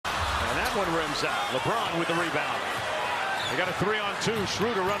And that one rims out. LeBron with the rebound. They got a 3-on-2.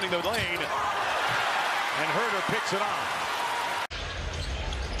 Schroeder running the lane. And Huerter picks it off.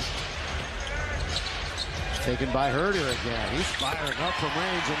 Taken by Huerter again. He's firing up from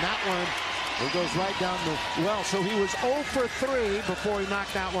range, and that one goes right down the well. So he was 0 for 3 before he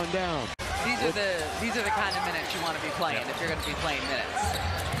knocked that one down. These are the kind of minutes you want to be playing if you're going to be playing minutes.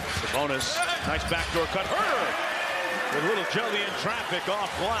 Sabonis, nice backdoor cut. Huerter with a little jelly in traffic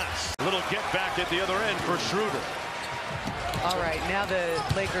off glass. A little get back at the other end for Schroeder. All right, now the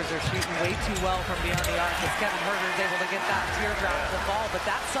Lakers are shooting way too well from beyond the arc as Kevin Huerter is able to get that teardrop to the ball, but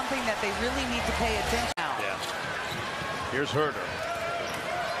that's something that they really need to pay attention to. Yeah. Here's Huerter.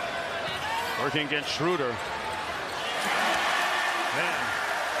 Working against Schroeder. Man.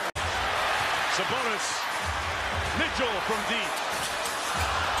 Sabonis. Mitchell from deep.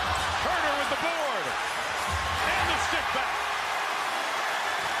 Huerter with the board. And the stick back.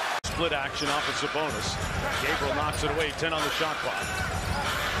 Split action off of Sabonis. Gabriel knocks it away, 10 on the shot clock.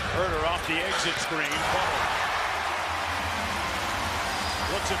 Huerter off the exit screen.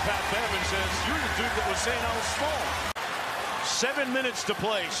 Looks at Pat Bev and says, "You're the dude that was saying I was small." 7 minutes to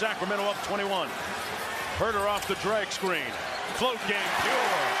play. Sacramento up 21. Huerter off the drag screen. Float game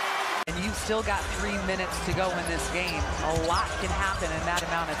pure. And you've still got 3 minutes to go in this game. A lot can happen in that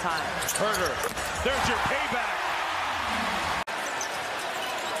amount of time. Huerter, there's your payback.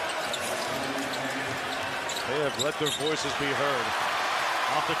 They have let their voices be heard.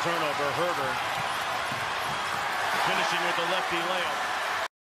 Off the turnover, Huerter finishing with the lefty layup.